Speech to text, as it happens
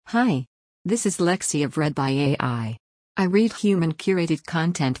Hi. This is Lexie of Read by AI. I read human-curated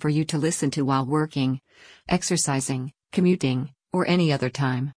content for you to listen to while working, exercising, commuting, or any other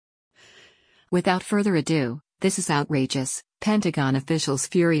time. Without further ado, this is outrageous. Pentagon officials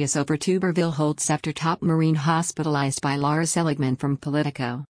furious over Tuberville holds after top Marine hospitalized by Lara Seligman from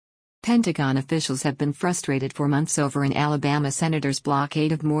Politico. Pentagon officials have been frustrated for months over an Alabama senator's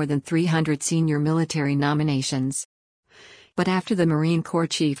blockade of more than 300 senior military nominations. But after the Marine Corps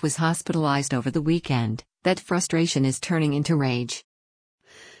chief was hospitalized over the weekend, that frustration is turning into rage.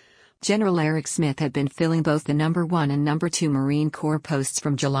 General Eric Smith had been filling both the number 1 and number 2 Marine Corps posts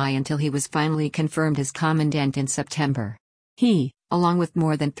from July until he was finally confirmed as commandant in September. He, along with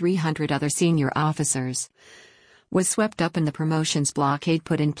more than 300 other senior officers, was swept up in the promotions blockade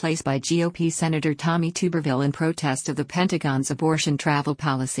put in place by GOP Senator Tommy Tuberville in protest of the Pentagon's abortion travel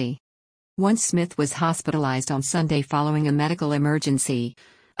policy. Once Smith was hospitalized on Sunday following a medical emergency,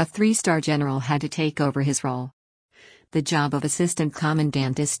 a 3-star general had to take over his role. The job of assistant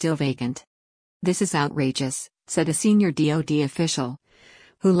commandant is still vacant. "This is outrageous," said a senior DoD official,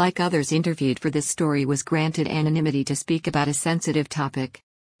 who, like others interviewed for this story, was granted anonymity to speak about a sensitive topic.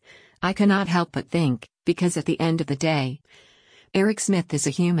 "I cannot help but think, because at the end of the day, Eric Smith is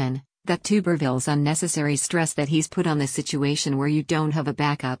a human, that Tuberville's unnecessary stress that he's put on the situation where you don't have a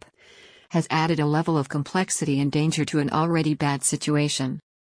backup has added a level of complexity and danger to an already bad situation."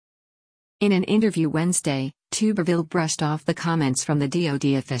 In an interview Wednesday, Tuberville brushed off the comments from the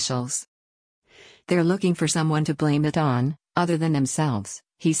DoD officials. "They're looking for someone to blame it on, other than themselves,"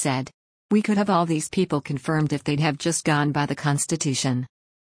 he said. "We could have all these people confirmed if they'd have just gone by the Constitution.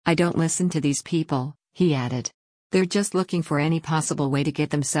 I don't listen to these people," he added. "They're just looking for any possible way to get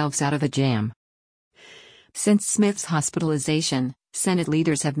themselves out of a jam." Since Smith's hospitalization, Senate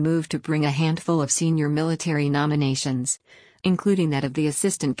leaders have moved to bring a handful of senior military nominations, including that of the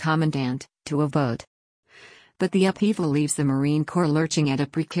assistant commandant, to a vote. But the upheaval leaves the Marine Corps lurching at a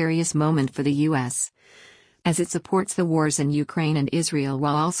precarious moment for the U.S., as it supports the wars in Ukraine and Israel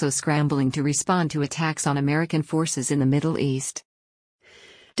while also scrambling to respond to attacks on American forces in the Middle East.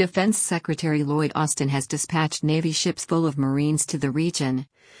 Defense Secretary Lloyd Austin has dispatched Navy ships full of Marines to the region,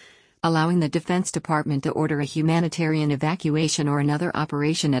 allowing the Defense Department to order a humanitarian evacuation or another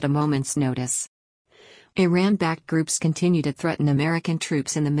operation at a moment's notice. Iran-backed groups continue to threaten American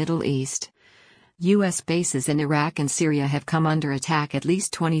troops in the Middle East. U.S. bases in Iraq and Syria have come under attack at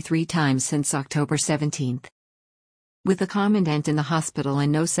least 23 times since October 17. With the commandant in the hospital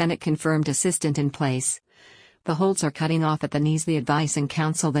and no Senate-confirmed assistant in place, the holds are cutting off at the knees the advice and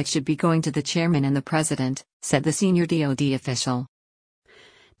counsel that should be going to the chairman and the president, said the senior DoD official.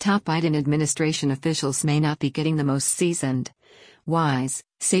 Top Biden administration officials may not be getting the most seasoned, wise,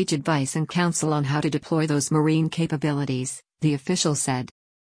 sage advice and counsel on how to deploy those Marine capabilities, the official said.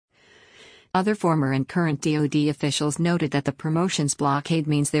 Other former and current DoD officials noted that the promotions blockade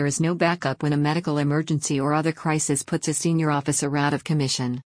means there is no backup when a medical emergency or other crisis puts a senior officer out of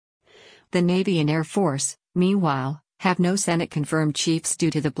commission. The Navy and Air Force, meanwhile, have no Senate-confirmed chiefs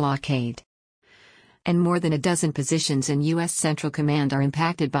due to the blockade. And more than a dozen positions in U.S. Central Command are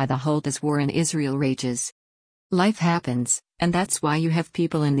impacted by the hold as war in Israel rages. "Life happens, and that's why you have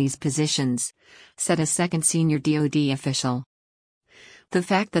people in these positions," said a second senior DoD official. "The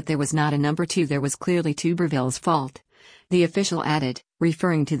fact that there was not a number 2 there was clearly Tuberville's fault," the official added,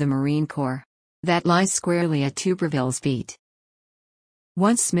 referring to the Marine Corps. "That lies squarely at Tuberville's feet."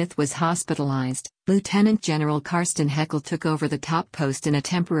 Once Smith was hospitalized, Lieutenant General Karsten Heckel took over the top post in a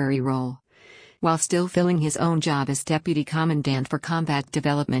temporary role, while still filling his own job as Deputy Commandant for Combat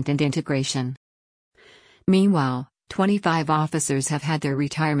Development and Integration. Meanwhile, 25 officers have had their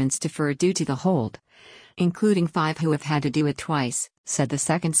retirements deferred due to the hold, including 5 who have had to do it twice, said the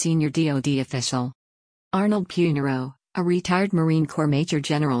second senior DoD official. Arnold Punero, a retired Marine Corps Major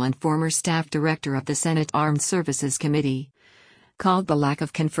General and former staff director of the Senate Armed Services Committee, called the lack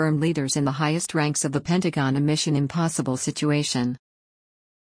of confirmed leaders in the highest ranks of the Pentagon a mission impossible situation.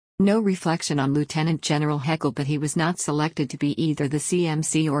 No reflection on Lieutenant General Heckel, but he was not selected to be either the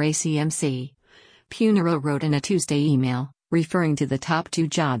CMC or ACMC, Punero wrote in a Tuesday email, referring to the top 2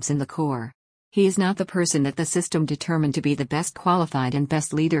 jobs in the Corps. He is not the person that the system determined to be the best qualified and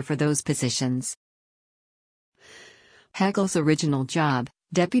best leader for those positions. Heckel's original job,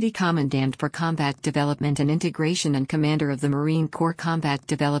 Deputy Commandant for Combat Development and Integration and Commander of the Marine Corps Combat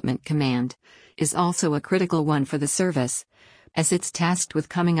Development Command, is also a critical one for the service, as it's tasked with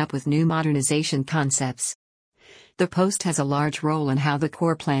coming up with new modernization concepts. The post has a large role in how the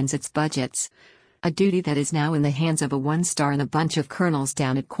Corps plans its budgets, a duty that is now in the hands of a 1-star and a bunch of colonels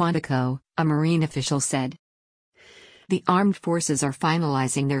down at Quantico, a Marine official said. The armed forces are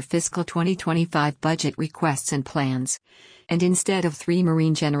finalizing their fiscal 2025 budget requests and plans. And instead of 3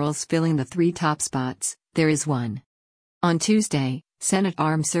 Marine generals filling the 3 top spots, there is one. On Tuesday, Senate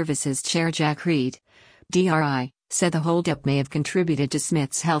Armed Services Chair Jack Reed, DRI, said the holdup may have contributed to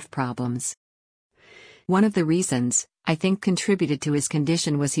Smith's health problems. One of the reasons, I think, contributed to his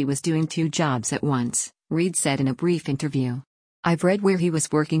condition was he was doing 2 jobs at once, Reed said in a brief interview. I've read where he was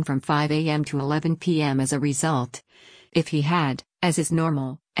working from 5 a.m. to 11 p.m. as a result. If he had, as is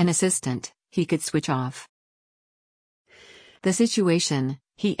normal, an assistant, he could switch off. The situation,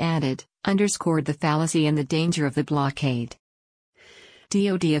 he added, underscored the fallacy and the danger of the blockade.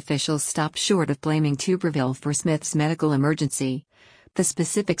 DoD officials stopped short of blaming Tuberville for Smith's medical emergency, the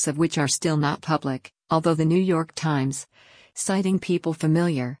specifics of which are still not public, although the New York Times, citing people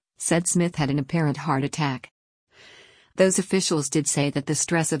familiar, said Smith had an apparent heart attack. Those officials did say that the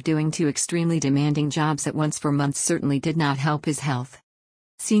stress of doing 2 extremely demanding jobs at once for months certainly did not help his health.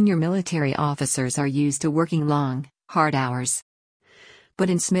 Senior military officers are used to working long, hard hours. But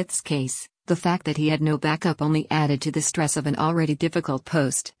in Smith's case, the fact that he had no backup only added to the stress of an already difficult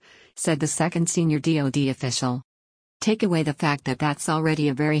post, said the second senior DoD official. Take away the fact that that's already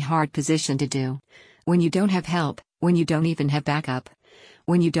a very hard position to do. When you don't have help, when you don't even have backup,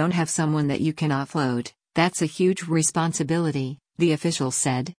 when you don't have someone that you can offload, that's a huge responsibility, the official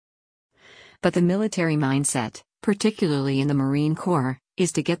said. But the military mindset, particularly in the Marine Corps,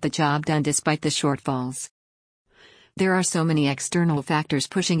 is to get the job done despite the shortfalls. There are so many external factors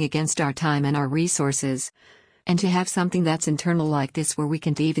pushing against our time and our resources. And to have something that's internal like this where we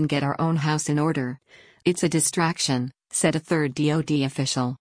can't even get our own house in order, it's a distraction, said a third DoD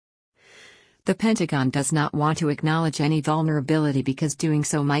official. The Pentagon does not want to acknowledge any vulnerability because doing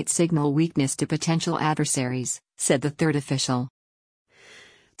so might signal weakness to potential adversaries, said the third official.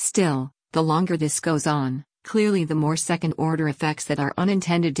 Still, the longer this goes on, clearly the more second-order effects that are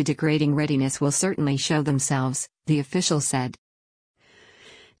unintended to degrading readiness will certainly show themselves, the official said.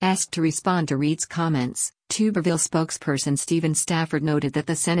 Asked to respond to Reed's comments, Tuberville spokesperson Stephen Stafford noted that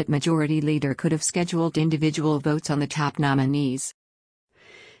the Senate Majority Leader could have scheduled individual votes on the top nominees.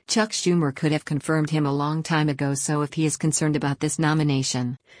 Chuck Schumer could have confirmed him a long time ago, so if he is concerned about this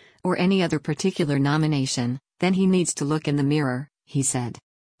nomination, or any other particular nomination, then he needs to look in the mirror, he said.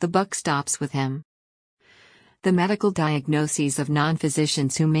 The buck stops with him. The medical diagnoses of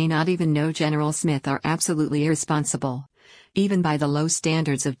non-physicians who may not even know General Smith are absolutely irresponsible, even by the low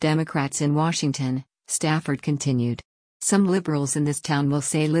standards of Democrats in Washington, Stafford continued. Some liberals in this town will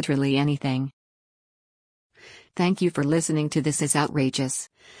say literally anything. Thank you for listening to This Is Outrageous.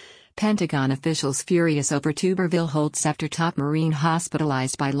 Pentagon officials furious over Tuberville holds after top Marine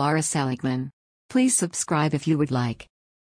hospitalized by Lara Seligman. Please subscribe if you would like.